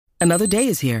Another day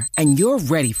is here, and you're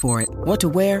ready for it. What to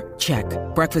wear? Check.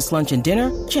 Breakfast, lunch, and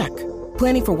dinner? Check.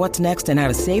 Planning for what's next and how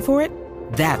to save for it?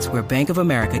 That's where Bank of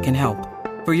America can help.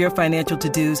 For your financial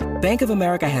to-dos, Bank of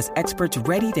America has experts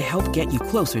ready to help get you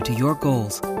closer to your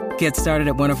goals. Get started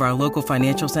at one of our local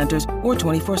financial centers or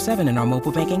 24/7 in our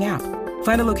mobile banking app.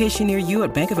 Find a location near you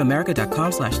at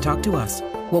bankofamerica.com/talktous.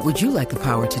 What would you like the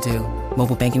power to do?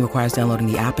 Mobile banking requires downloading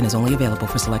the app and is only available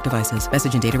for select devices.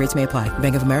 Message and data rates may apply.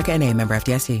 Bank of America N.A., member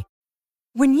FDIC.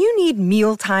 When you need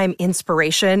mealtime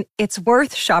inspiration, it's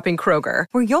worth shopping Kroger,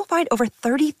 where you'll find over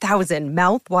 30,000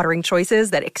 mouth-watering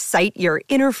choices that excite your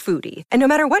inner foodie. And no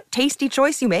matter what tasty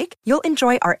choice you make, you'll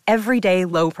enjoy our everyday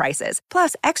low prices,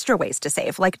 plus extra ways to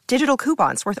save, like digital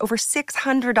coupons worth over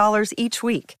 $600 each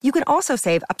week. You can also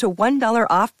save up to $1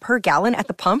 off per gallon at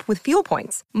the pump with fuel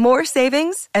points. More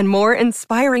savings and more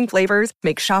inspiring flavors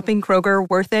make shopping Kroger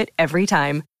worth it every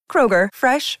time. Kroger,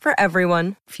 fresh for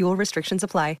everyone. Fuel restrictions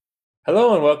apply.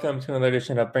 Hello and welcome to another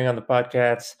edition of Bring on the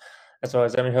Podcast. As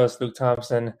always, I'm your host, Luke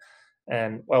Thompson.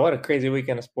 And wow, what a crazy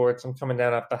weekend of sports. I'm coming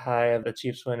down off the high of the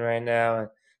Chiefs win right now. And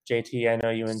JT, I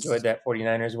know you enjoyed that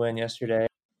 49ers win yesterday.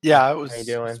 Yeah, it was, How you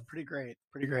doing? It was pretty great.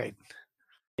 Pretty great.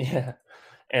 Yeah.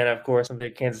 And of course, some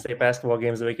big Kansas State basketball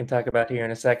games that we can talk about here in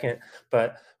a second.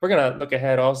 But we're going to look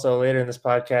ahead also later in this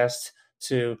podcast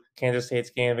to Kansas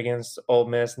State's game against Ole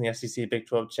Miss in the SEC Big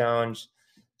 12 Challenge.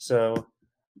 So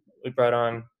we brought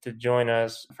on to join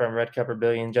us from Red Cup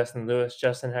Rebellion, Justin Lewis.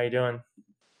 Justin, how you doing?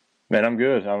 Man, I'm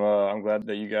good. I'm glad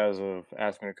that you guys have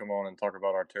asked me to come on and talk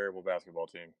about our terrible basketball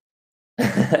team.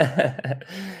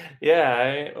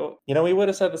 Yeah, we would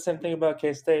have said the same thing about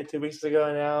K-State 2 weeks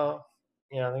ago. Now,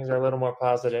 things are a little more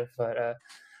positive. But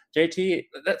JT,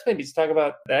 let's maybe just talk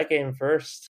about that game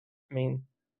first. I mean,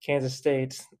 Kansas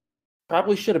State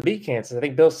probably should have beat Kansas. I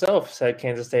think Bill Self said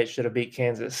Kansas State should have beat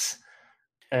Kansas.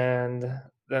 And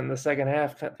then the second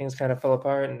half, things kind of fell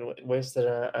apart and wasted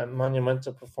a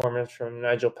monumental performance from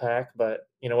Nigel Pack. But,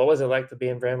 what was it like to be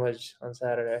in Bramlage on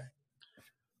Saturday?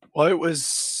 Well, it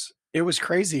was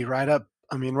crazy right up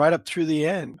through the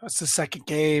end. It's the second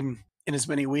game in as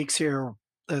many weeks here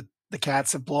that the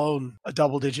Cats have blown a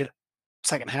double-digit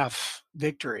second half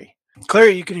victory.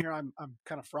 Clearly, you can hear I'm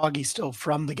kind of froggy still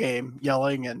from the game,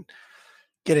 yelling and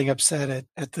getting upset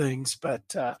at things. But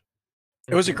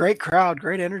it was a great crowd,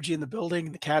 great energy in the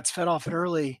building. The Cats fed off it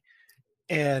early,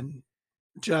 and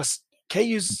just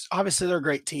KU's obviously they're a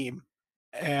great team,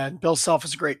 and Bill Self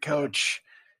is a great coach,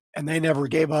 and they never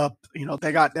gave up.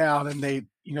 They got down, and they,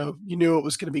 you knew it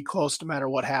was going to be close no matter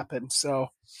what happened. So,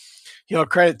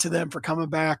 credit to them for coming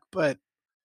back. But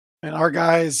and our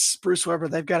guys, Bruce Weber,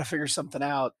 they've got to figure something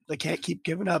out. They can't keep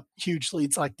giving up huge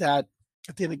leads like that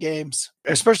at the end of games,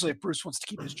 especially if Bruce wants to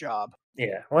keep his job.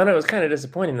 Yeah, well, it was kind of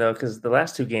disappointing, though, because the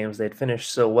last two games they'd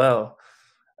finished so well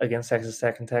against Texas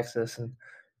Tech and Texas. And,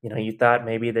 you thought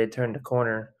maybe they'd turn the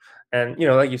corner. And,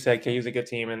 like you said, KU's a good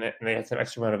team, and they had some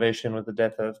extra motivation with the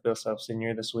death of Bill Self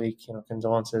Sr. this week.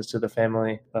 Condolences to the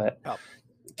family. But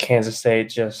Kansas State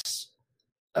just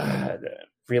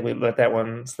really let that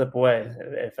one slip away,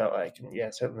 it felt like. And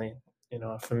yeah, certainly,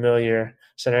 a familiar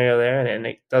scenario there. And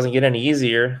it doesn't get any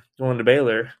easier going to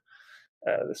Baylor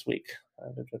this week.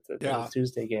 The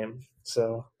Tuesday game.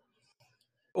 So,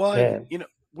 well,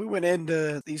 we went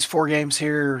into these four games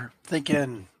here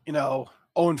thinking,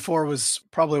 0-4 was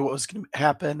probably what was going to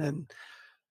happen, and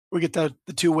we get the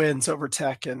two wins over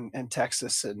Tech and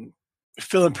Texas, and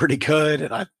feeling pretty good,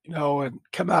 and and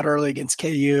come out early against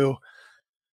KU,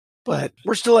 but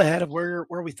we're still ahead of where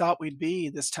we thought we'd be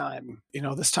this time.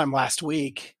 This time last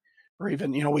week, or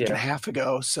even week and a half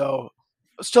ago. So,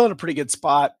 still in a pretty good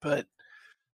spot, but.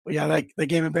 Well, yeah, the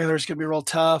game in Baylor is going to be real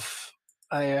tough,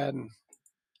 and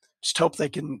just hope they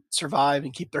can survive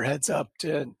and keep their heads up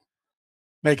to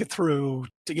make it through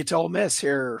to get to Ole Miss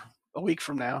here a week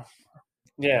from now.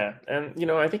 Yeah, and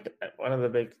I think one of the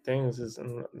big things is,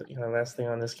 last thing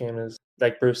on this game is,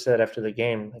 like Bruce said after the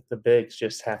game, like the bigs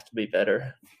just have to be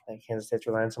better. Like Kansas State's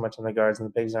relying so much on the guards, and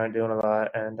the bigs aren't doing a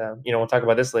lot. And we'll talk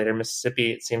about this later.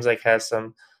 Mississippi, it seems like, has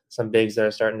some bigs that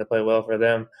are starting to play well for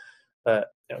them,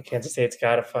 but. Kansas State's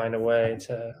got to find a way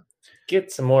to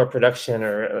get some more production,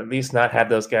 or at least not have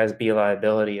those guys be a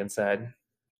liability inside.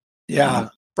 Yeah,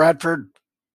 Bradford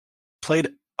played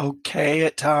okay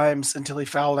at times until he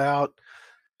fouled out.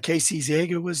 Casey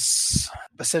Ziega was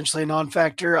essentially a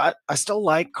non-factor. I still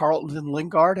like Carlton and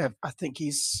Lingard. I think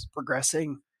he's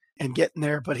progressing and getting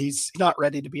there, but he's not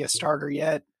ready to be a starter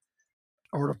yet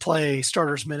or to play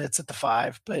starters minutes at the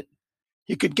 5. But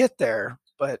he could get there,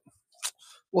 but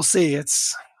we'll see.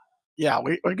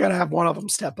 We got to have one of them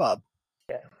step up.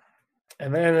 Yeah.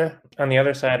 And then on the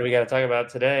other side, we got to talk about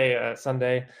today,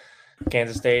 Sunday,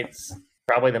 Kansas State's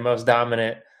probably the most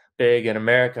dominant big in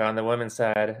America on the women's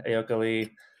side. Ayoka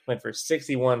Lee went for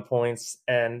 61 points,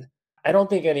 and I don't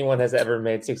think anyone has ever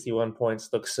made 61 points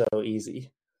look so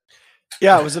easy.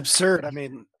 Yeah, it was absurd. I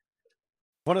mean,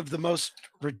 one of the most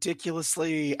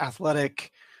ridiculously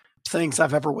athletic things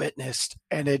I've ever witnessed,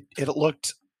 and it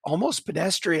looked almost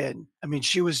pedestrian. I mean,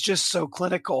 she was just so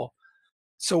clinical,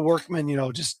 so workman,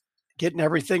 just getting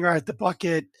everything right at the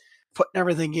bucket, putting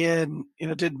everything in.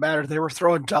 It didn't matter. They were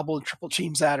throwing double and triple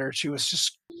teams at her. She was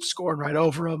just scoring right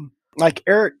over them. Like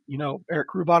Eric, Eric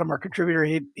Rubottom, our contributor,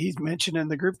 he's mentioned in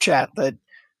the group chat that,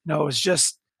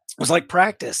 it was like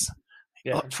practice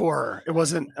for her. It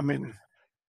wasn't, I mean,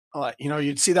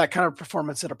 you'd see that kind of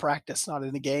performance at a practice, not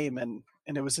in the game. And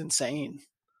it was insane.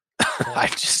 Yeah.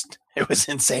 It was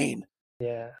insane.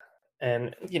 Yeah.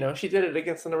 And, she did it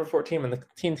against the number 4 team in the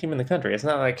team in the country. It's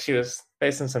not like she was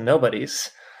facing some nobodies.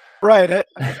 Right.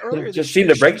 Earlier just seemed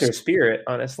to break their spirit,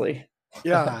 honestly.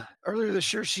 Yeah. Earlier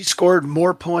this year, she scored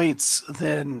more points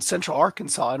than Central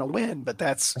Arkansas in a win, but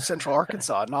that's Central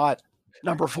Arkansas, not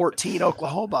number 14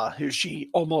 Oklahoma, who she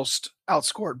almost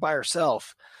outscored by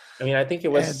herself. I mean, I think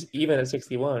it was even at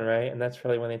 61, right? And that's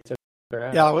probably when they took her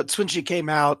out. Yeah, it's when she came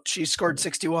out. She scored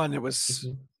 61. It was,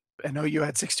 I know you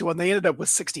had 61. They ended up with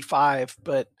 65,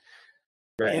 but,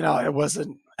 it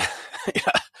wasn't, it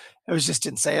was just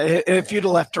insane. If you'd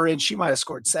have left her in, she might have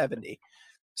scored 70.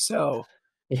 So,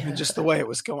 just the way it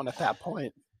was going at that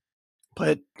point.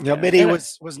 But, Mitty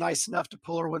was nice enough to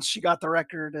pull her once she got the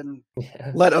record and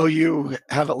let OU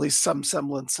have at least some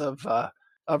semblance of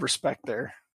respect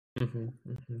there. Mm-hmm,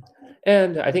 mm-hmm.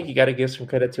 And I think you got to give some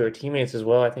credit to her teammates as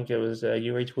well. I think it was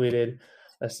you retweeted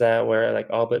a stat where like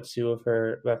all but 2 of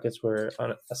her buckets were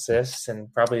on assists,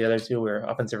 and probably the other 2 were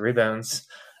offensive rebounds.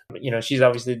 She's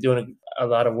obviously doing a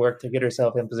lot of work to get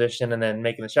herself in position and then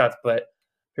making the shots, but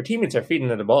her teammates are feeding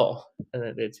her the ball, and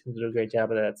they did a great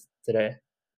job of that today.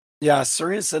 Yeah,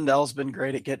 Serena Sandell's been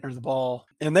great at getting her the ball,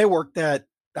 and they work that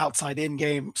outside in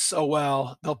game so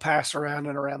well. They'll pass around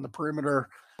and around the perimeter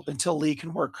until Lee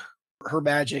can work her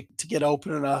magic to get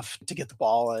open enough to get the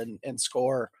ball and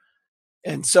score.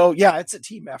 And so, it's a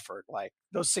team effort. Like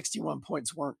those 61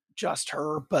 points weren't just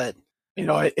her, but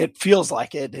it feels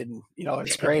like it, and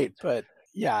it's great. But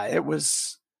it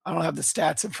was. I don't have the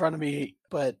stats in front of me,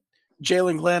 but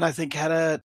Jalen Glenn, I think,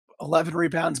 had 11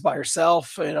 rebounds by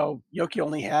herself. Yoki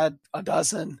only had a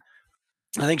dozen.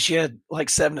 I think she had like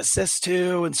 7 assists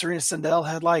too, and Serena Sandell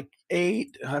had like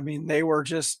 8. I mean, they were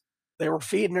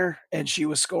feeding her, and she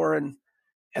was scoring,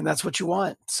 and that's what you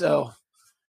want. So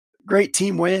great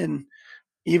team win,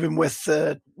 even with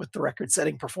the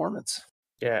record-setting performance.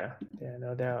 Yeah,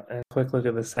 no doubt. And quick look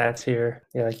at the stats here.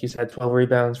 Yeah, like you said, 12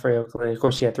 rebounds for Ayoka. Of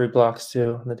course, she had 3 blocks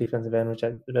too on the defensive end, which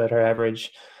about her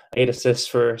average. 8 assists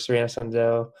for Serena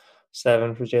Sandell,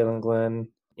 7 for Jalen Glenn.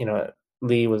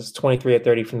 Lee was 23 of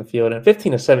 30 from the field and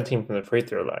 15 of 17 from the free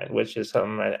throw line, which is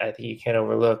something I think you can't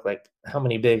overlook. Like, how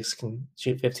many bigs can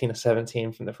shoot 15 of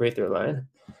 17 from the free throw line?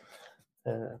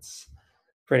 And that's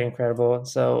pretty incredible. And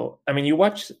so, I mean, you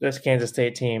watch this Kansas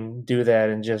State team do that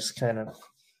and just kind of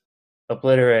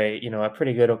obliterate, a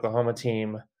pretty good Oklahoma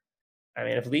team. I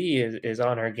mean, if Lee is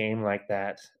on her game like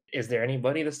that, is there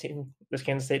anybody this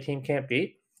Kansas State team can't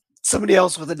beat? Somebody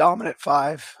else with a dominant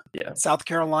 5. Yeah. South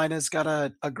Carolina's got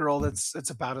a girl that's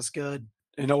about as good.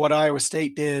 What Iowa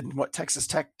State did and what Texas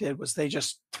Tech did was they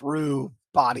just threw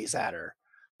bodies at her.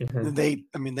 Mm-hmm.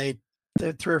 They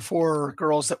had 3 or 4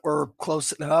 girls that were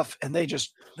close enough, and they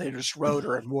just rode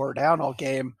her and wore her down all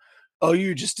game.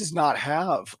 OU just does not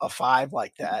have a 5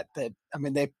 like that.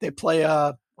 They play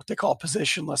what they call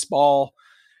positionless ball,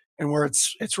 and where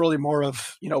it's really more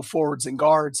of forwards and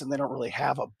guards, and they don't really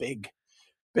have a big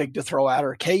to throw at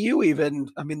her. KU even,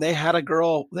 they had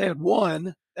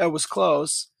one that was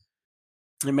close.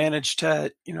 They managed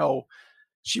to,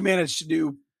 she managed to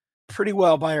do pretty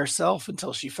well by herself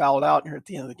until she fouled out here at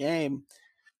the end of the game.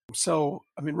 So,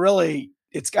 really,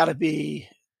 it's got to be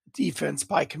defense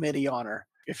by committee on her.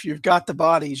 If you've got the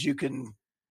bodies, you can,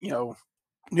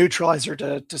 neutralize her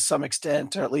to some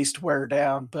extent, or at least wear her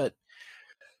down. But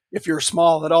if you're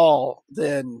small at all,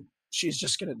 then she's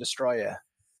just going to destroy you.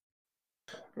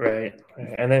 Right.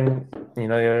 And then, the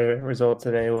other result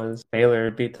today was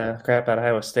Baylor beat the crap out of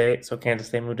Iowa State. So Kansas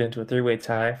State moved into a 3-way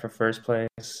tie for first place,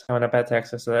 coming up at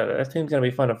Texas. So that team's going to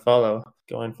be fun to follow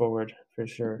going forward for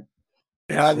sure.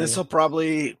 Yeah, this will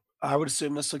probably, I would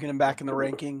assume this will get him back in the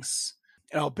rankings.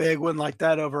 Big win like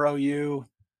that over OU,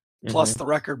 plus the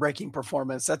record-breaking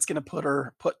performance. That's going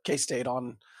to put K-State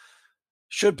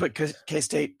should put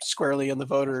K-State squarely in the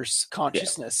voters'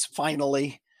 consciousness,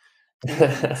 finally.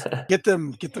 and get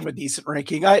them a decent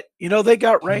ranking. They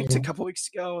got ranked a couple weeks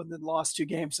ago and then lost 2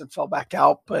 games and fell back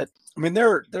out. But I mean,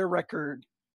 their record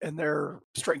and their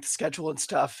strength of schedule and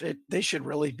stuff, they should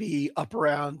really be up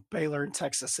around Baylor and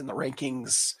Texas in the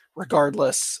rankings,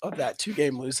 regardless of that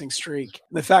 2-game losing streak.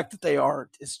 And the fact that they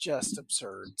aren't is just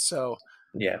absurd. So,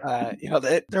 yeah,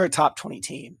 they're a top 20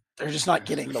 team. They're just not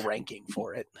getting the ranking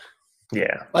for it.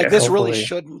 yeah. Like, yeah, this hopefully. really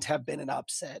shouldn't have been an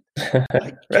upset. Like,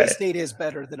 Right. K-State is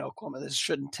better than Oklahoma. This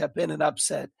shouldn't have been an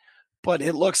upset, but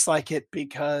it looks like it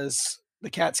because the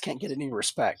Cats can't get any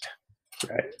respect.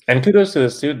 Right. And kudos to the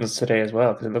students today as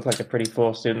well, because it looked like a pretty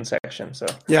full student section. So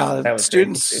Yeah, that was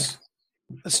great to see.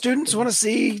 the students want to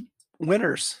see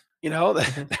winners. They want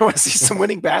to see some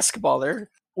winning basketball there.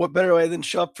 What better way than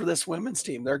show up for this women's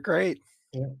team? They're great.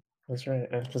 Yeah, that's right.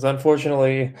 Because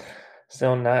unfortunately,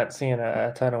 still not seeing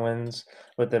a ton of wins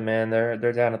with the men.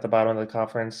 They're down at the bottom of the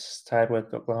conference, tied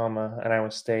with Oklahoma and Iowa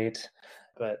State.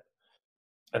 But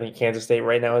I think Kansas State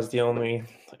right now is the only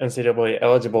NCAA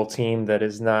eligible team that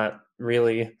is not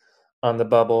really on the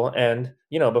bubble. And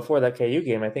before that KU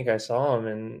game, I think I saw him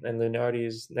in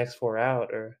Lunardi's next 4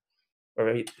 out, or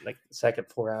maybe like second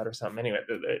 4 out or something. Anyway,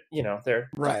 they're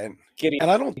right. getting, and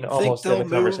I don't think almost they'll in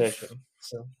the conversation.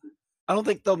 So I don't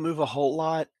think they'll move a whole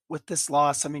lot with this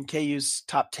loss. I mean, KU's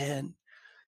top 10,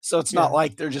 so it's not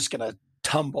like they're just going to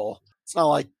tumble. It's not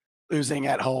like losing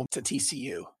at home to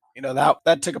TCU.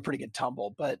 That took a pretty good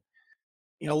tumble, but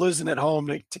losing at home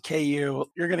to KU,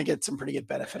 you're going to get some pretty good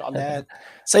benefit on that.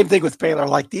 Same thing with Baylor.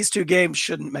 Like, these 2 games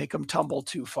shouldn't make them tumble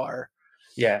too far.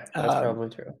 Yeah, that's probably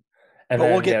true. And but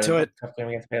then, we'll get to it. Tough game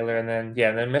against Baylor, and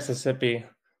then Mississippi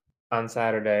on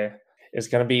Saturday is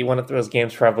going to be one of those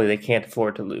games probably they can't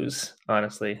afford to lose.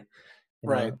 Honestly,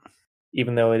 right.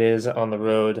 Even though it is on the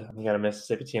road, we got a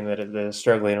Mississippi team that is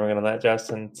struggling. We're going to let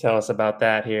Justin tell us about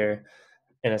that here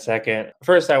in a second.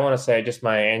 First, I want to say just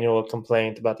my annual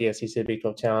complaint about the SEC Big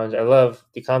 12 Challenge. I love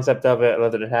the concept of it. I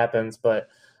love that it happens, but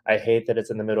I hate that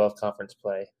it's in the middle of conference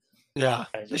play. Yeah,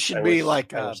 this should be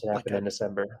like it happened in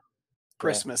December.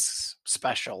 Christmas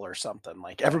special or something.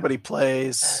 Like, everybody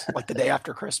plays like the day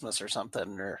after Christmas or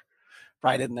something, or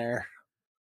right in there.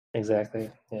 Exactly.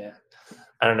 Yeah.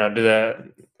 I don't know. Do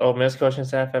the Ole Miss coaching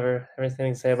staff ever have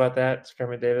anything to say about that? Does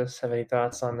Kermit Davis have any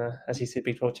thoughts on the SEC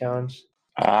Big 12 Challenge?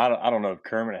 I don't know if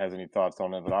Kermit has any thoughts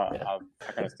on it, but I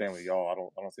kind of stand with y'all.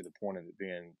 I don't see the point of it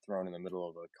being thrown in the middle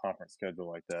of a conference schedule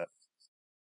like that.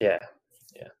 Yeah.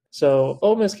 So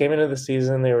Ole Miss came into the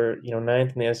season. They were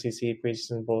 9th in the SEC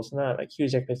preseason bowl, so not like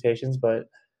huge expectations, but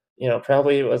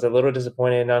probably it was a little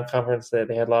disappointing in non-conference that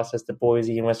they had losses to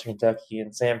Boise and Western Kentucky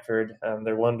and Samford.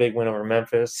 Their one big win over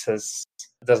Memphis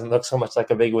it doesn't look so much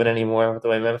like a big win anymore with the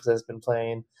way Memphis has been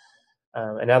playing.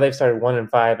 And now they've started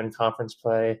 1-5 in conference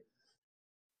play.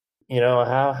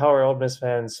 How are Ole Miss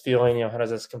fans feeling? How does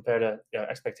this compare to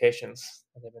expectations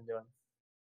that they've been doing?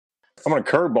 I'm going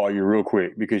to curveball you real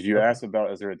quick because you asked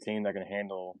about, is there a team that can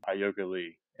handle Ayoka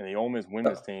Lee? And the Ole Miss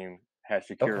women's team has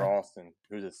Shakira Austin,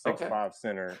 who's a 6'5"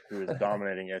 center who is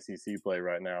dominating SEC play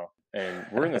right now. And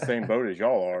we're in the same boat as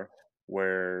y'all are,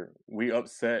 where we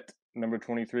upset number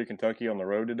 23 Kentucky on the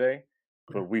road today,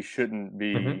 but we shouldn't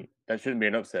be that shouldn't be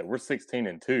an upset. We're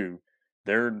 16-2.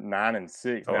 They're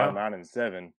 9-6, now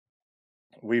 9-7.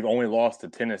 We've only lost to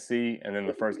Tennessee and then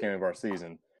the first game of our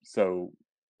season. So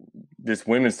this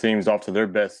women's team is off to their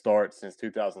best start since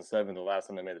 2007, the last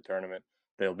time they made the tournament.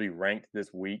 They'll be ranked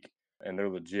this week, and they're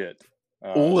legit.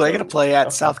 They're going to play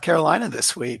at South Carolina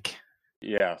this week.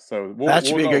 Yeah, so that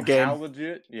should be a good game. How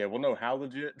legit? Yeah, we'll know how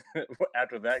legit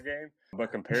after that game.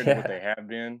 But compared to what they have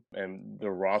been and the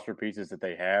roster pieces that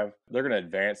they have, they're going to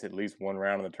advance at least one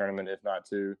round in the tournament, if not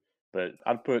 2. But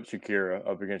I'd put Shakira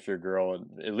up against your girl,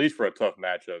 at least for a tough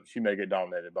matchup. She may get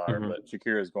dominated by her, but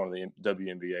Shakira is going to the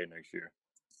WNBA next year.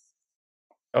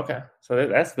 Okay, so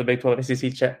that's the Big 12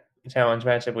 SEC Challenge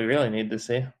matchup we really need to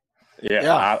see.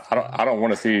 Yeah. I don't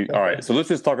want to see. All right, so let's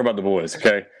just talk about the boys,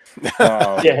 okay?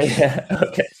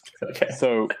 Okay.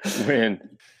 So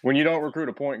when you don't recruit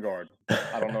a point guard,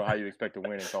 I don't know how you expect to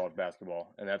win in college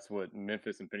basketball, and that's what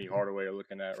Memphis and Penny Hardaway are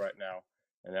looking at right now,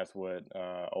 and that's what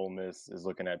Ole Miss is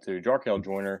looking at too. Jarkel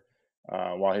Joyner,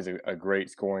 while he's a great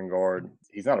scoring guard,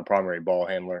 he's not a primary ball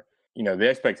handler. The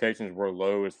expectations were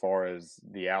low as far as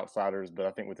the outsiders, but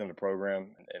I think within the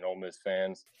program and Ole Miss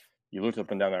fans, you looked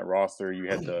up and down that roster. You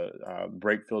had the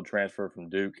Brakefield transfer from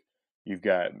Duke. You've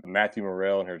got Matthew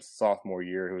Morrell in her sophomore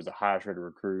year, who was the highest rated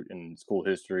recruit in school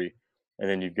history. And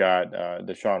then you've got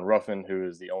Deshaun Ruffin, who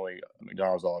is the only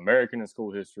McDonald's All-American in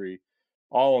school history,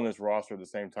 all on this roster at the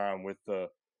same time with the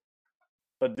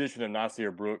addition of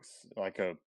Nasir Brooks, like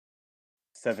a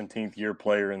 17th year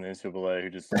player in the NCAA who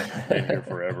just been here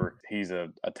forever. He's a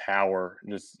tower,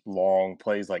 just long,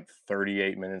 plays like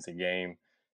 38 minutes a game.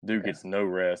 Dude gets no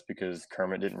rest because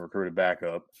Kermit didn't recruit a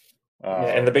backup.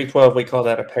 Yeah, in the Big 12, we call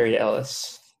that a Perry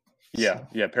Ellis. Yeah,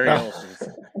 Perry Ellis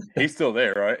he's still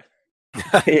there, right?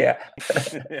 Yeah.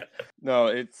 No,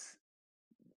 it's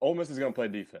Ole Miss is going to play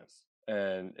defense,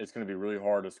 and it's going to be really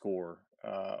hard to score.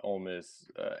 Ole Miss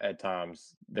at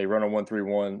times they run a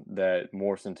 1-3-1 that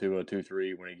morphs into a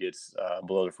 2-3 when he gets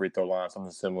below the free throw line,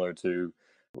 something similar to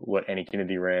what Andy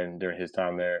Kennedy ran during his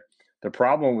time there. The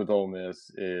problem with Ole Miss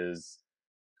is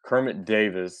Kermit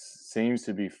Davis seems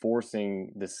to be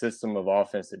forcing the system of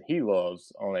offense that he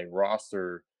loves on a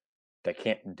roster that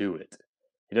can't do it.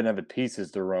 He doesn't have the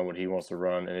pieces to run what he wants to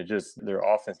run, and their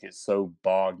offense gets so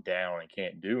bogged down and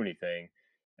can't do anything.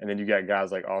 And then you got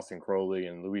guys like Austin Crowley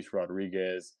and Luis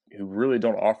Rodriguez who really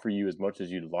don't offer you as much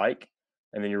as you'd like.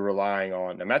 And then you're relying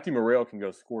on now Matthew Morrell can go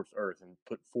scorched earth and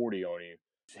put 40 on you.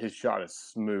 His shot is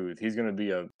smooth. He's going to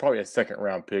be probably a second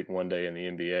round pick one day in the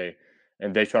NBA.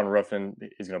 And Deshaun Ruffin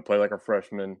is going to play like a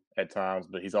freshman at times,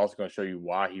 but he's also going to show you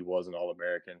why he was an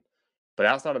All-American. But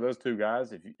outside of those two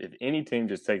guys, if any team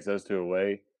just takes those two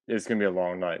away, it's going to be a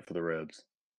long night for the Rebs.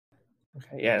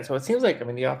 Okay, yeah. So it seems like,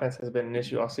 the offense has been an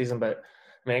issue all season, but,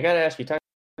 I got to ask you, talking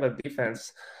about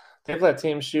defense, they've let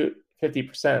teams shoot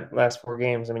 50% last 4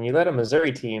 games. You let a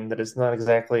Missouri team that is not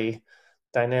exactly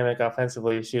dynamic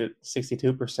offensively shoot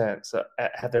 62%. So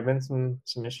have there been some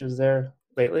issues there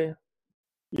lately?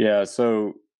 Yeah,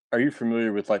 so are you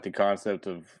familiar with the concept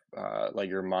of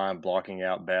your mind blocking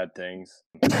out bad things?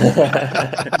 It's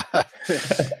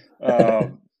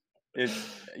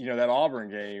that Auburn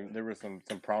game, there was some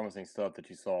promising stuff that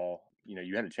you saw.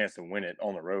 You had a chance to win it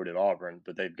on the road at Auburn,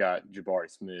 but they've got Jabari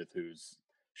Smith, who's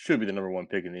should be the number 1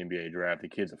 pick in the NBA draft. The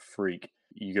kid's a freak.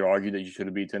 You could argue that you should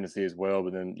have beat Tennessee as well,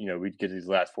 but then we get these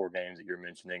last 4 games that you're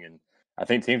mentioning, and I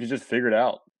think teams have just figured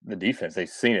out the defense. They've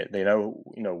seen it. They know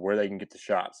where they can get the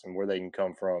shots and where they can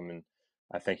come from, and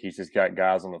I think he's just got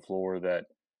guys on the floor that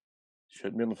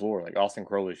shouldn't be on the floor. Like Austin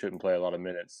Crowley shouldn't play a lot of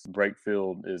minutes.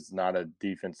 Brakefield is not a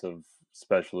defensive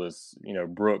specialist.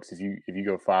 Brooks, if you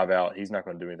go 5 out, he's not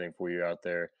going to do anything for you out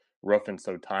there. Ruffin's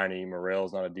so tiny.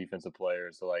 Morrell's not a defensive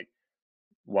player. So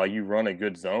while you run a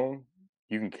good zone,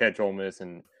 you can catch Ole Miss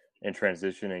in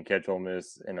transition and catch Ole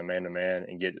Miss in a man-to-man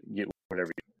and get whatever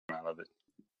you out of it.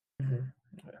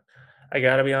 Mm-hmm. I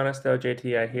gotta be honest though,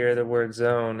 JT, I hear the word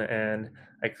zone and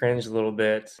I cringe a little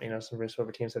bit. Some risk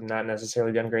over teams have not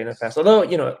necessarily done great in the past. Although,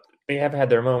 they have had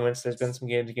their moments. There's been some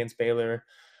games against Baylor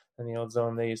in the old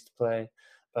zone they used to play.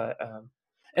 But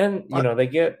they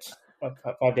get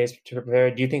 5 days to prepare.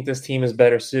 Do you think this team is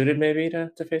better suited maybe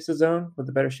to face the zone with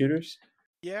the better shooters?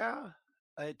 Yeah.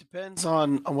 It depends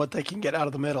on what they can get out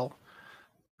of the middle.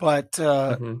 But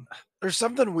there's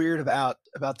something weird about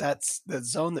the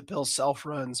zone that Bill Self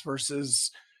runs versus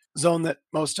zone that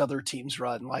most other teams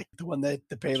run, like the one that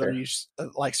the Baylor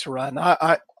likes to run.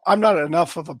 I'm not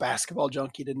enough of a basketball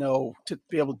junkie to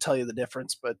be able to tell you the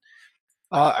difference, but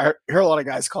I hear a lot of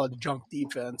guys call it junk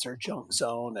defense or junk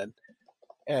zone,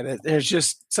 and there's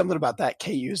just something about that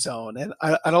KU zone, and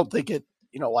I don't think it,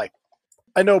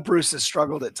 I know Bruce has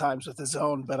struggled at times with his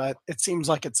zone, but it seems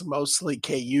like it's mostly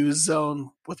KU's zone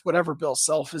with whatever Bill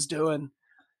Self is doing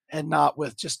and not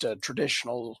with just a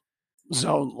traditional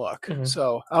zone look. Mm-hmm.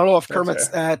 So I don't know if Kermit's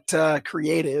that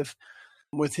creative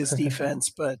with his defense,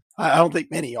 but I don't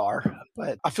think many are.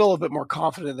 But I feel a bit more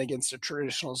confident against a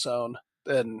traditional zone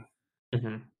than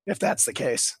if that's the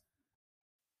case.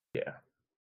 Yeah.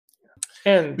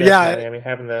 And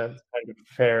having the time to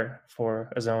prepare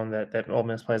for a zone that Ole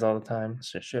Miss plays all the time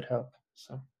should help.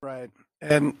 So right,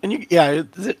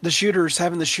 the shooters,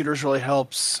 having the shooters really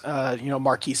helps.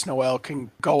 Marquise Noel can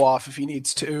go off if he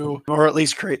needs to, or at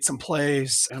least create some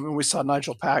plays. We saw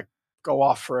Nigel Pack go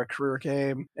off for a career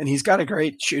game, and he's got a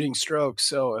great shooting stroke.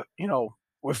 So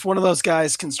if one of those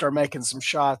guys can start making some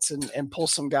shots and pull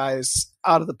some guys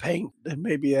out of the paint, then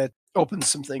maybe it opens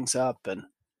some things up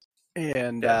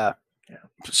and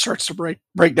starts to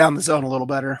break down the zone a little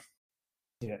better.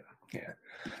 Yeah.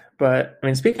 But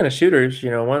speaking of shooters,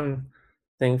 one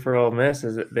thing for Ole Miss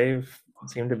is that they've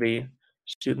seemed to be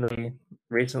shooting the lead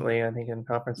recently. I think in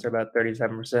conference they're about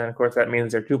 37%. Of course, that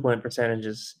means their 2-point percentage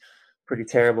is pretty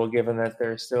terrible, given that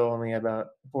they're still only about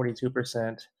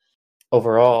 42%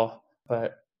 overall.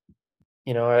 But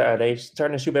are they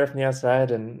starting to shoot better from the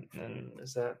outside, and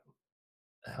is that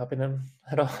helping them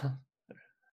at all?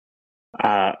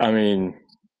 I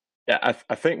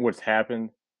think what's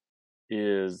happened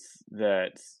is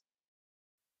that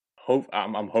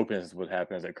I'm hoping this is what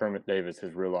happened is that Kermit Davis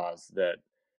has realized that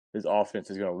this offense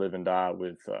is going to live and die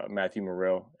with Matthew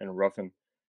Morrell and Ruffin.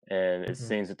 And it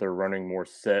seems that they're running more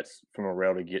sets for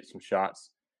Morrell to get some shots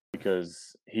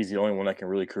because he's the only one that can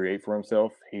really create for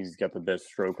himself. He's got the best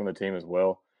stroke on the team as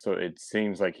well. So it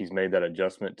seems like he's made that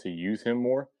adjustment to use him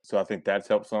more. So I think that's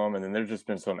helped some. And then there's just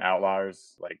been some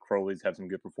outliers, like Crowley's had some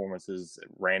good performances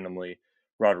randomly.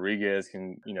 Rodriguez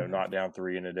can, knock down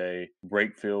 3 in a day.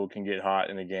 Brakefield can get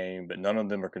hot in a game, but none of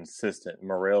them are consistent.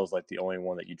 Morrell's like the only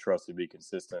one that you trust to be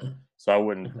consistent. So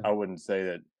I wouldn't say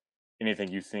that anything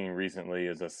you've seen recently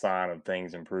is a sign of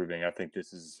things improving. I think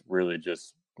this is really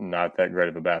just not that great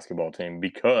of a basketball team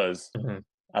because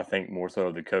I think more so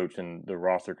of the coach and the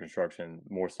roster construction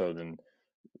more so than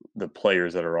the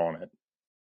players that are on it.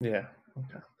 Yeah.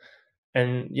 Okay.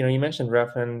 And, you mentioned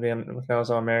Ruffin being McDonald's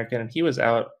All-American, and he was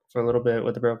out for a little bit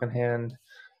with a broken hand.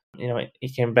 He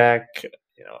came back.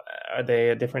 Are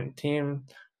they a different team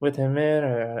with him in,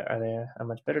 or are they a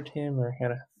much better team, or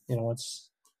kind of, what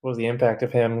was the impact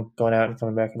of him going out and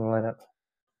coming back in the lineup?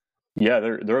 Yeah,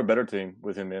 they're a better team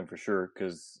with him in for sure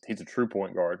because he's a true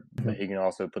point guard, but he can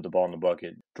also put the ball in the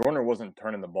bucket. Joyner wasn't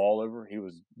turning the ball over. He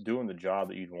was doing the job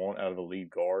that you'd want out of a lead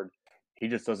guard. He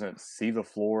just doesn't see the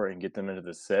floor and get them into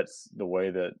the sets the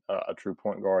way that a true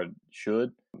point guard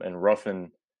should. And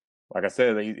Ruffin, like I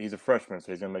said, he's a freshman,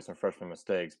 so he's going to make some freshman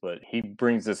mistakes, but he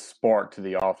brings this spark to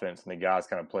the offense, and the guys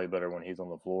kind of play better when he's on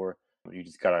the floor. You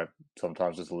just got to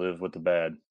sometimes just live with the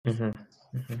bad.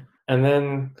 And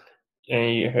then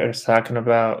you heard us talking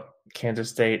about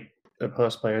Kansas State, the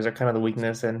post players are kind of the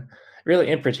weakness, and really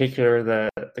in particular,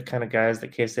 the kind of guys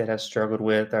that K-State has struggled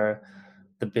with are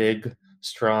the big,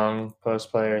 strong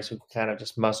post players who kind of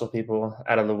just muscle people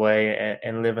out of the way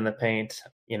and live in the paint.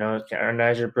 Are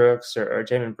Niger Brooks or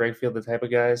Jamin Brakefield the type of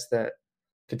guys that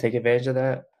could take advantage of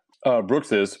that?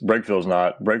 Brooks is. Brakefield's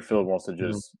not. Brakefield wants to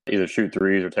just either shoot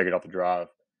threes or take it off the drive.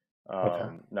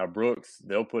 Now Brooks,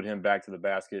 they'll put him back to the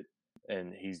basket,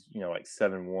 and he's like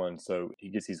 7'1", so he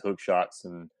gets these hook shots,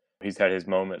 and he's had his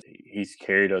moments. He's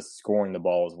carried us scoring the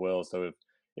ball as well. So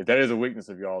if that is a weakness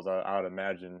of y'all's, I would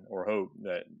imagine or hope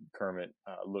that Kermit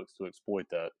looks to exploit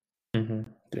that.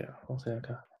 Yeah, we'll see.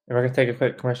 Okay. And we're gonna take a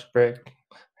quick commercial break.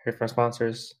 Hear from our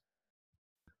sponsors,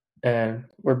 and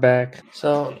we're back.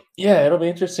 So yeah, it'll be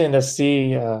interesting to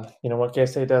see what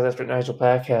K-State does after Nigel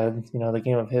Pack had the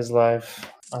game of his life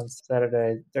on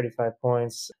Saturday, 35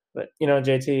 points. But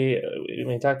JT,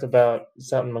 we talked about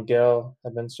Selton Miguel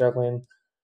had been struggling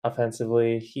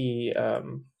offensively. He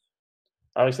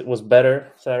obviously was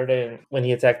better Saturday, and when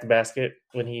he attacked the basket,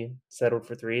 when he settled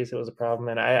for threes, it was a problem.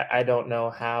 And I don't know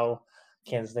how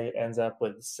Kansas State ends up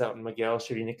with Selton Miguel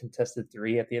shooting a contested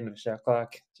 3 at the end of the shot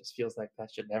clock. It just feels like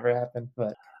that should never happen.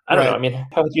 But I don't know. I mean,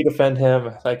 how would you defend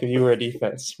him? Like if you were a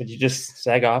defense, would you just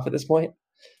sag off at this point?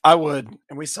 I would,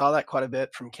 and we saw that quite a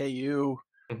bit from KU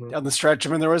down the stretch. I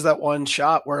mean, there was that one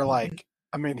shot where,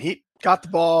 he got the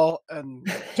ball and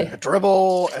took a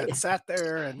dribble and sat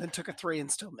there and then took a 3 and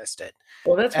still missed it.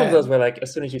 Well, that's one of those where,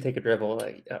 as soon as you take a dribble,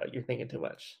 you're thinking too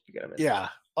much. You gotta miss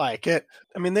it.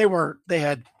 I mean, they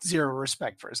had zero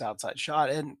respect for his outside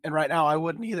shot, and right now I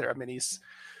wouldn't either. I mean, he's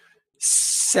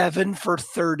 7 for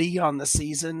 30 on the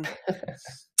season,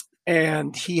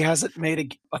 and he hasn't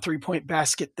made a 3-point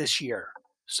basket this year.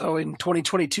 So in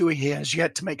 2022, he has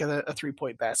yet to make a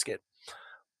 3-point basket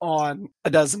on a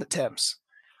dozen attempts.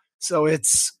 So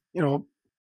it's, you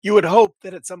would hope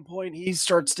that at some point he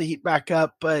starts to heat back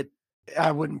up, but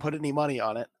I wouldn't put any money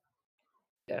on it.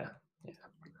 Yeah.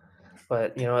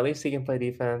 But, at least he can play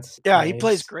defense. Yeah, he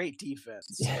plays great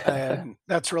defense. Yeah. And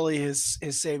that's really his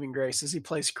saving grace is he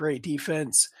plays great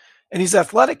defense. And he's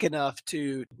athletic enough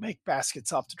to make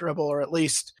baskets off the dribble or at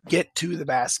least get to the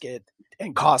basket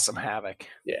and cause some havoc.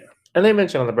 Yeah. And they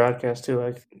mentioned on the broadcast,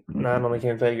 too, not only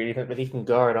can he play defense, but he can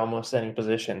guard almost any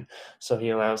position. So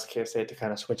he allows K-State to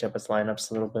kind of switch up its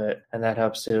lineups a little bit, and that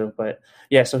helps, too. But,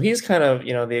 yeah, so he's kind of,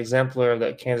 the exemplar of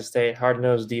the Kansas State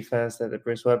hard-nosed defense that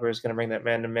Bruce Weber is going to bring that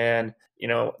man-to-man.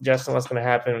 Justin, what's going to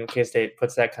happen when K-State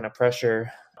puts that kind of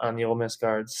pressure on the Ole Miss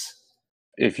guards?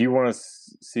 If you want to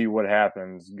see what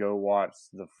happens, go watch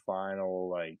the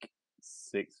final,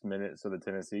 6 minutes of the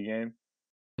Tennessee game.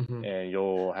 And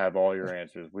you'll have all your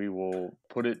answers. We will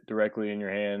put it directly in your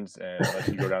hands and let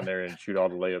you go down there and shoot all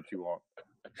the layups you want.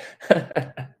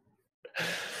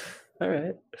 All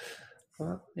right.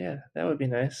 Well, yeah, that would be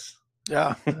nice.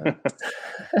 Yeah.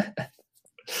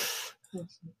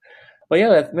 Well, yeah,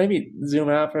 let's maybe zoom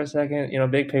out for a second.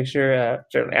 Big picture.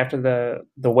 After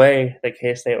the way that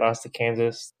K-State lost to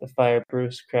Kansas, the Fire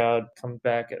Bruce crowd comes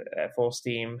back at full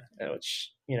steam,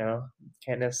 which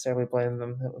can't necessarily blame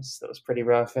them. It was pretty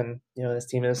rough, and this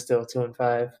team is still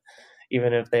 2-5,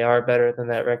 even if they are better than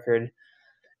that record.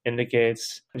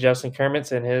 indicates. Justin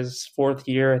Kermit's in his fourth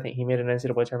year. I think he made an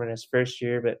NCAA tournament his first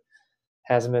year, but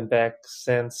hasn't been back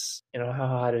since. How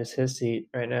hot is his seat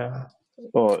right now?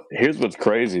 Well, here's what's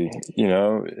crazy,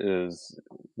 is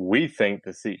we think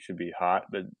the seat should be hot,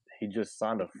 but he just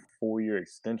signed a 4-year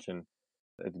extension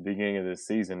at the beginning of this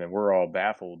season, and we're all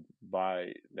baffled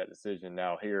by that decision.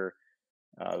 Now here,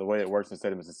 the way it works in the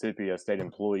state of Mississippi, a state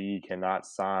employee cannot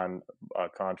sign a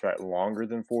contract longer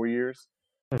than 4 years.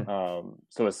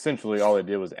 So essentially all they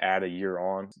did was add a year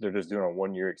on. They're just doing a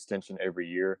 1-year extension every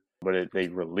year, but they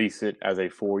release it as a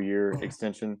 4-year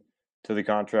extension to the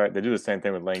contract. They do the same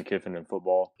thing with Lane Kiffin in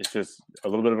football. It's just a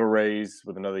little bit of a raise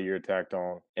with another year tacked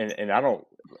on. And I don't,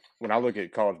 when I look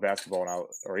at college basketball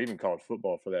or even college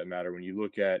football for that matter, when you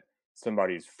look at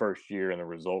somebody's first year and the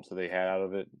results that they had out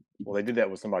of it, well, they did that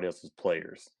with somebody else's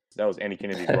players. That was Andy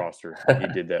Kennedy's roster he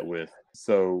did that with.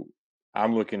 So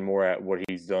I'm looking more at what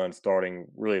he's done starting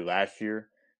really last year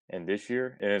and this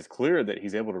year. And it's clear that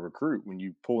he's able to recruit when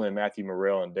you pull in Matthew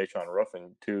Morrell and Deshaun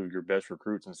Ruffin, two of your best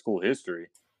recruits in school history.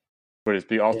 But it's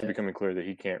also becoming clear that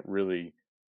he can't really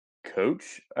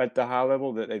coach at the high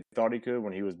level that they thought he could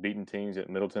when he was beating teams at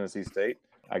Middle Tennessee State.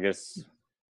 I guess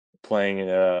playing at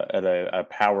a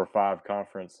Power 5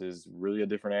 conference is really a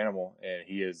different animal, and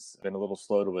he has been a little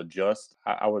slow to adjust.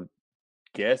 I would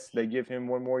guess they give him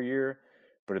 1 more year,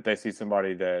 but if they see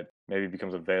somebody that maybe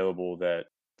becomes available that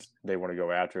they want to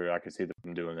go after, I could see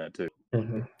them doing that too.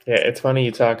 Mm-hmm. Yeah, it's funny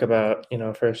you talk about,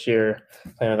 first year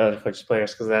playing with other coach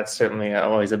players, because that's certainly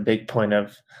always a big point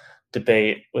of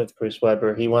debate with Bruce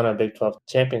Weber. He won a Big 12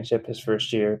 championship his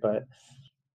first year, but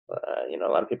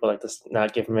a lot of people like to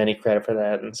not give him any credit for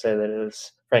that and say that it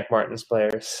was Frank Martin's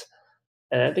players.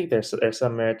 And I think there's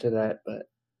some merit to that, but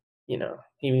he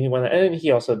won that, and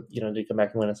he also did come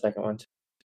back and win a second one too,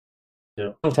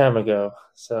 a long time ago.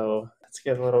 So it's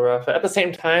getting a little rough. At the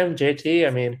same time, JT, I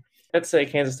mean, let's say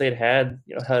Kansas State had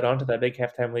held on to that big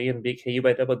halftime lead and beat KU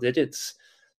by double digits.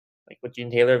 Like, would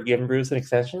Gene Taylor have given Bruce an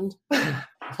extension?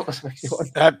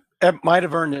 That might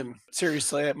have earned him.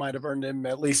 Seriously, it might have earned him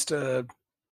at least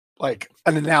like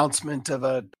an announcement of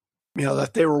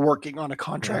that they were working on a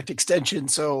contract extension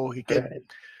so he could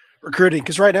recruiting.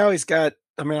 Because right now he's got,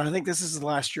 I think this is the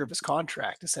last year of his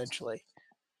contract essentially,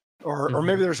 or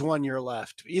maybe there's 1 year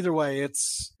left. Either way,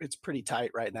 it's pretty tight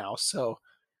right now. So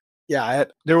yeah,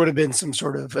 there would have been some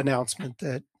sort of announcement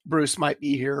that Bruce might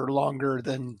be here longer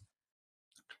than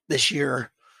this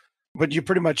year. But you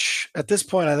pretty much, at this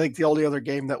point, I think the only other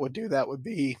game that would do that would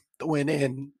be the win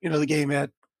in, the game at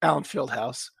Allen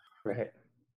Fieldhouse. Right.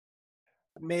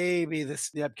 Maybe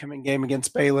the upcoming game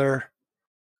against Baylor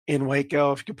in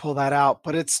Waco, if you could pull that out.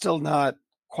 But it's still not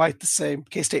quite the same.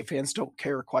 K-State fans don't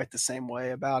care quite the same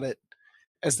way about it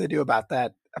as they do about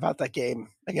that game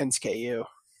against KU.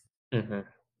 Mm-hmm.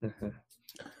 Mm-hmm.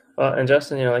 Well, and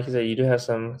Justin, like you said, you do have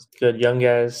some good young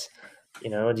guys.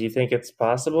 Do you think it's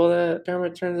possible that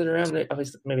Kermit turns it around?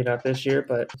 Obviously, maybe not this year,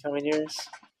 but coming years?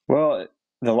 Well,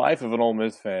 the life of an Ole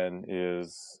Miss fan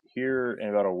is here in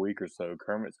about a week or so,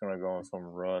 Kermit's going to go on some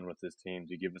run with this team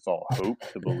to give us all hope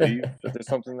to believe that there's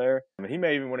something there. He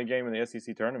may even win a game in the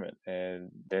SEC tournament and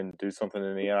then do something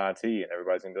in the NIT, and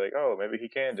everybody's going to be like, oh, maybe he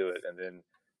can do it. And then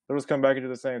they'll just come back and do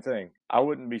the same thing. I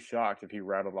wouldn't be shocked if he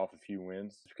rattled off a few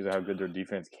wins because of how good their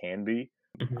defense can be.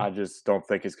 Mm-hmm. I just don't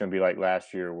think it's going to be like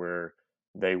last year where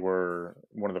they were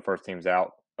one of the first teams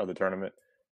out of the tournament.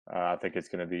 I think it's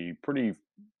going to be pretty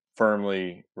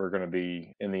firmly we're going to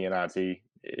be in the NIT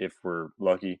if we're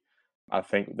lucky. I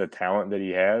think the talent that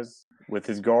he has with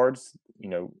his guards,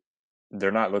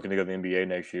 they're not looking to go to the NBA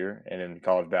next year. And in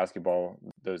college basketball,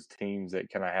 those teams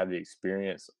that kind of have the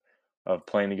experience of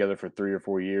playing together for 3 or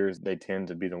 4 years, they tend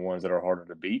to be the ones that are harder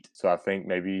to beat. So I think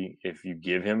maybe if you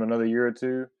give him another year or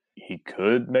two, he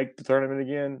could make the tournament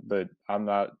again, but I'm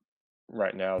not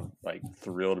right now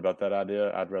thrilled about that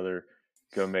idea. I'd rather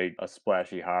go make a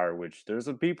splashy hire, which there's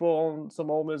some people on some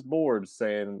Ole Miss boards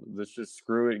saying let's just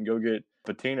screw it and go get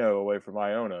Patino away from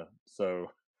Iona.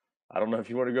 So I don't know if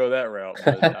you want to go that route,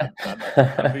 but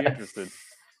I'd be interested.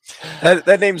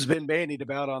 That name's been bandied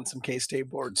about on some K-State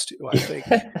boards too, I think.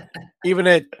 Even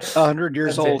at 100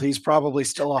 years old, he's probably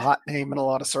still a hot name in a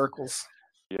lot of circles.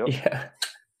 Yep. Yeah.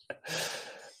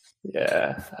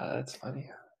 Yeah, that's funny.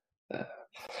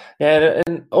 Yeah,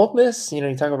 and Ole Miss, you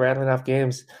talk about rattling off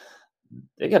games.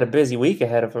 They got a busy week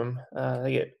ahead of them.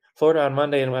 They get Florida on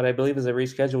Monday in what I believe is a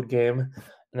rescheduled game,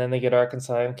 and then they get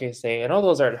Arkansas and K-State, and all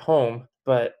those are at home.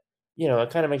 But it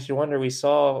kind of makes you wonder. We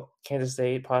saw Kansas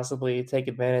State possibly take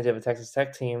advantage of a Texas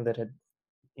Tech team that had,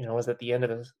 was at the end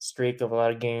of a streak of a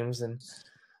lot of games and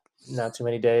not too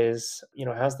many days.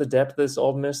 How's the depth of this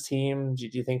Ole Miss team? Do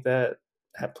you think that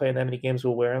playing that many games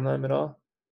will wear on them at all?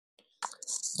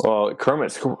 Well,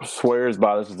 Kermit swears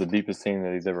by this is the deepest team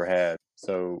that he's ever had.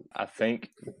 So I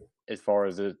think as far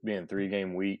as it being a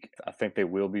 3-game week, I think they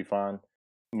will be fine.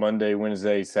 Monday,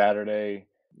 Wednesday, Saturday,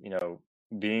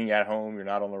 being at home, you're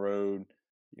not on the road,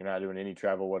 you're not doing any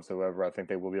travel whatsoever. I think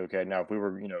they will be okay. Now, if we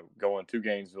were, going to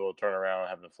Gainesville, turn around,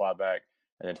 having to fly back,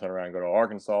 and then turn around and go to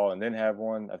Arkansas and then have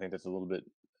one, I think that's a little bit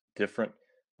different.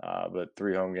 But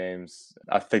 3 home games,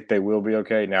 I think they will be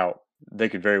okay. Now, they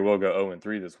could very well go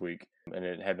 0-3 this week, and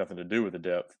it had nothing to do with the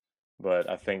depth. But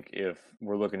I think if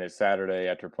we're looking at Saturday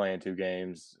after playing 2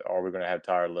 games, are we going to have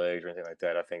tired legs or anything like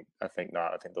that? I think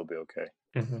not. I think they'll be okay.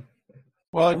 Mm-hmm.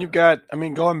 Well, and you've got,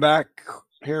 going back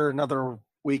here another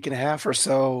week and a half or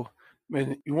so,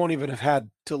 you won't even have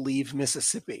had to leave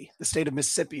Mississippi, the state of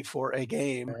Mississippi, for a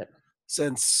game Right.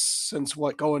 since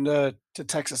going to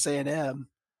Texas A&M a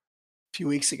few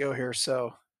weeks ago here.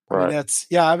 So Right. it's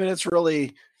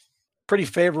really pretty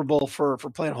favorable for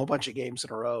playing a whole bunch of games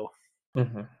in a row.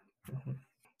 Mm-hmm.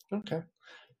 Mm-hmm. Okay.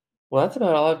 Well, that's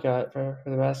about all I've got for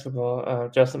the basketball.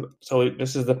 Justin, so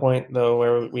this is the point, though,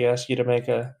 where we ask you to make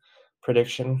a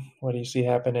prediction. What do you see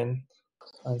happening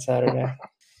on Saturday?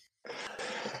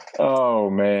 Oh,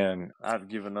 man. I've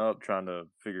given up trying to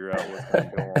figure out what's going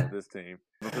to go on with this team.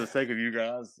 But for the sake of you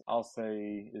guys, I'll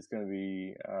say it's going to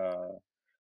be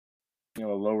a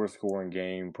lower scoring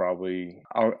game probably.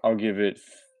 I'll give it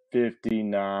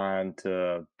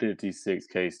 59-56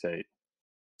 K-State.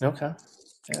 Okay.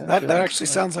 Yeah, that actually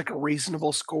sounds like a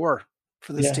reasonable score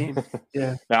for this team.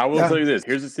 Yeah. Now, I will tell you this.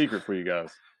 Here's a secret for you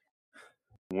guys.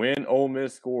 When Ole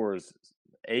Miss scores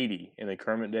 80 in the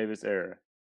Kermit Davis era,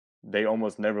 they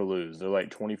almost never lose. They're like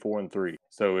 24-3.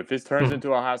 So if this turns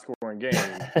into a high-scoring game,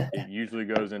 it usually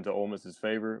goes into Ole Miss's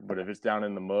favor. But if it's down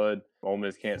in the mud, Ole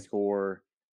Miss can't score,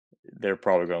 they're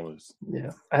probably going to lose. Yeah.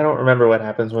 I don't remember what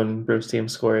happens when Bruce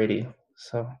teams score 80.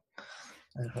 So,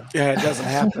 yeah, it doesn't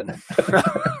happen.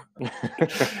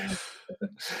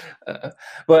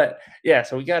 But, yeah,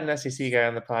 so we got an SEC guy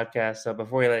on the podcast. So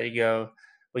before we let you go,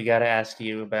 we got to ask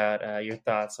you about your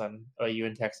thoughts on OU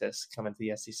and Texas coming to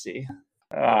the SEC.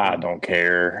 I don't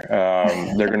care.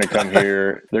 They're going to come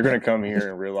here. They're going to come here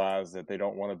and realize that they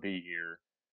don't want to be here.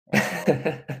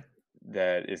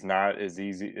 That it's not as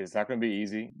easy. It's not going to be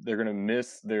easy. They're going to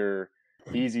miss their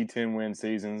easy 10-win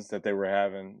seasons that they were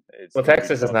having.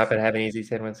 Texas has not been having easy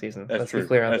 10-win seasons. Let's be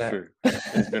clear on that. True.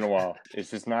 It's been a while. It's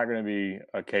just not going to be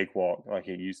a cakewalk like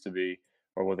it used to be,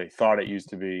 or what they thought it used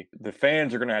to be. The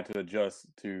fans are going to have to adjust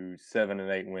to 7 and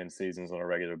 8 win seasons on a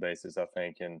regular basis, I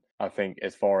think. And I think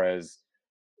as far as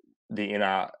the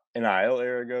NIL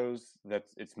era goes,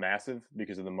 it's massive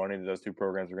because of the money that those 2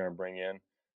 programs are going to bring in.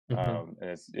 And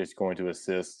it's going to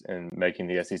assist in making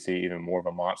the SEC even more of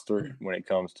a monster when it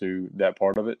comes to that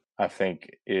part of it. I think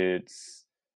it's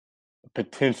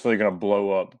potentially going to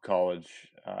blow up college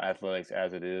athletics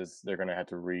as it is. They're going to have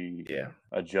to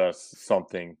readjust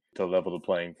something to level the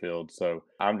playing field. So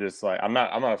I'm just like, I'm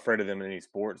not afraid of them in any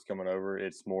sports coming over.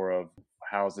 It's more of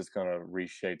how is this going to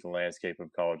reshape the landscape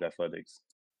of college athletics.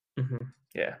 Mm-hmm.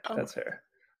 Yeah, that's fair.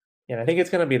 Yeah, I think it's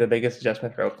going to be the biggest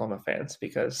adjustment for Oklahoma fans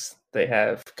because they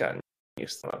have gotten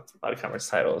used to a lot of conference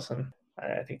titles, and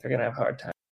I think they're going to have a hard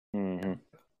time. Mm-hmm.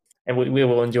 And we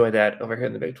will enjoy that over here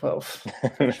in the Big 12.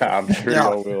 I'm sure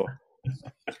y'all will.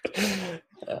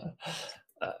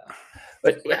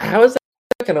 But how is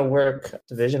that going to work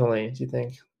divisionally, do you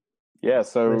think? Yeah,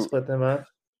 so split them up?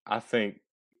 I think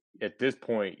at this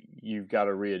point you've got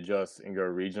to readjust and go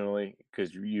regionally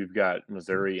because you've got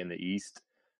Missouri in the East,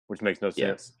 which makes no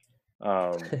sense.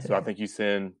 So I think you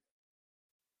send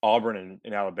Auburn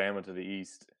and Alabama to the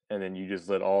East, and then you just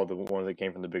let all the ones that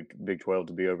came from the Big 12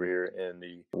 to be over here in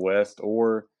the West,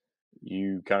 or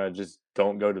you kind of just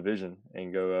don't go division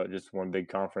and go just one big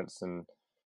conference. And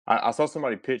I saw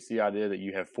somebody pitch the idea that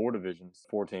you have 4 divisions,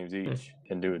 4 teams each,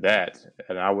 and do that,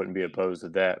 and I wouldn't be opposed to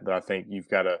that. But I think you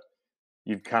kind of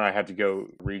have to go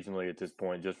regionally at this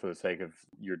point just for the sake of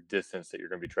your distance that you're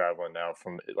going to be traveling now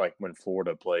from, like, when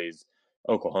Florida plays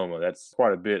Oklahoma. That's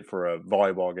quite a bit for a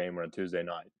volleyball game on a Tuesday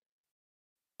night.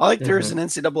 I like there's an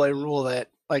NCAA rule that,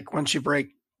 like, once you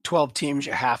break 12 teams,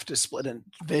 you have to split in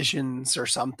divisions or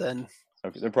something.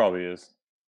 Okay, there probably is.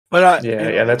 But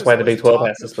that's why the Big 12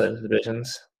 has to split into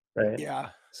divisions, right? Yeah.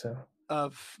 So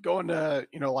of going to,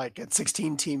 like at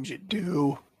 16 teams, you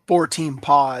do 4-team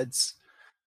pods,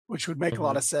 which would make a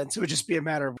lot of sense. It would just be a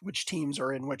matter of which teams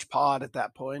are in which pod at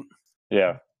that point.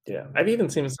 Yeah. Yeah, I've even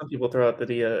seen some people throw out the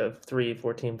idea of 3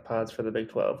 14 pods for the Big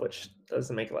 12, which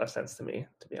doesn't make a lot of sense to me,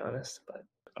 to be honest. But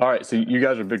all right, so you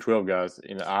guys are Big 12 guys.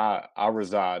 I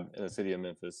reside in the city of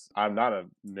Memphis. I'm not a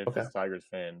Memphis Tigers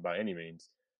fan by any means,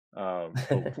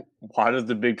 But why does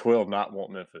the Big 12 not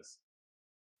want Memphis?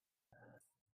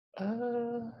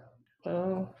 Well,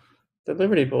 the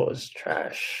Liberty Bowl is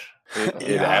trash.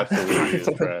 It absolutely is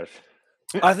trash.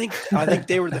 I think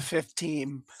they were the 5th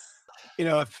team. You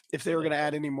know, if they were going to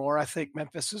add any more, I think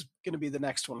Memphis is going to be the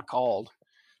next one called.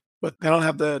 But they don't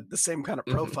have the same kind of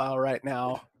profile right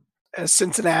now as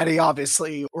Cincinnati,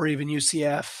 obviously, or even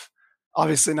UCF.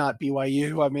 Obviously not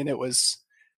BYU. I mean, it was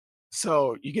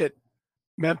so you get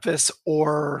Memphis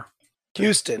or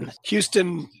Houston.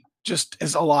 Houston just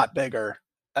is a lot bigger,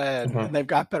 and they've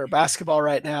got better basketball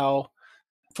right now.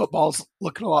 Football's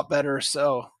looking a lot better,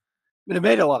 so I mean, it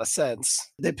made a lot of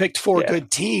sense. They picked 4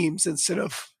 good teams instead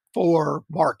of 4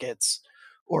 markets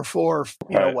or 4,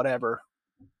 whatever.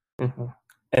 Mm-hmm.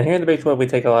 And here in the Big 12, we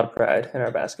take a lot of pride in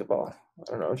our basketball. I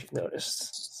don't know if you've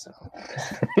noticed. So.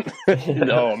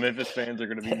 No, Memphis fans are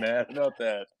going to be mad about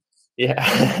that.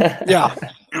 Yeah. Yeah.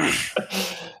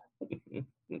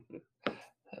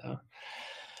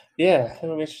 Yeah,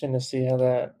 it'll be interesting to see how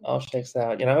that all shakes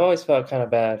out. You know, I've always felt kind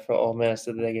of bad for Ole Miss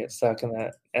that they get stuck in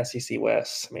that SEC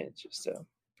West. I mean, it's just a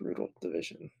brutal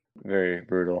division. Very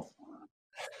brutal.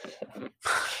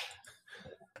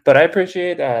 But I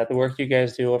appreciate the work you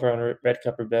guys do over on Red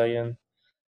Cup Rebellion.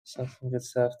 Some good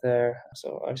stuff there.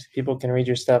 So obviously people can read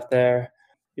your stuff there.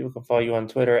 People can follow you on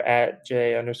Twitter at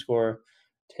 @J_Timberfake_.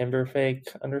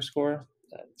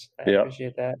 I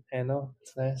appreciate that handle.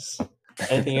 It's nice.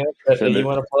 Anything else that you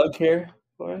want to plug here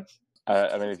for us?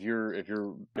 I mean, if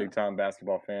you're big time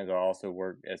basketball fans, I also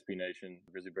work SB Nation,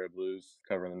 Grizzly Bear Blues,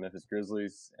 covering the Memphis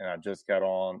Grizzlies, and I just got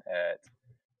on at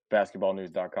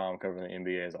basketballnews.com covering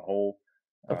the NBA as a whole.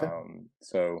 Okay.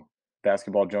 So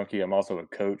basketball junkie. I'm also a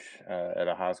coach at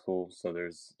a high school, so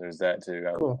there's that too.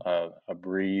 Cool. I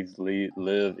breathe,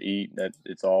 live, eat. That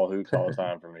it's all hoops all the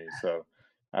time for me. So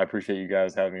I appreciate you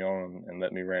guys having me on and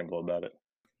letting me ramble about it.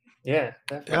 Yeah,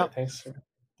 definitely. Yeah.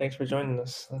 Thanks for joining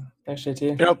us. Thanks,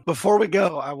 JT. Before we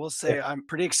go, I will say I'm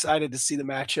pretty excited to see the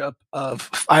matchup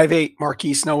of 5'8"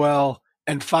 Marquise Noel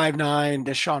and 5'9"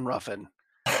 Deshaun Ruffin.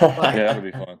 Yeah, that'll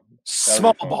be fun.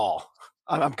 Small ball.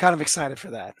 I'm kind of excited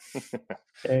for that.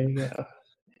 There you go.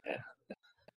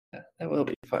 Yeah, that will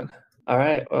be fun. All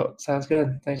right. Well, sounds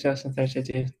good. Thanks, Justin. Thanks,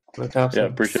 JT. Yeah,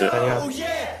 appreciate it. Oh,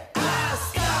 yeah.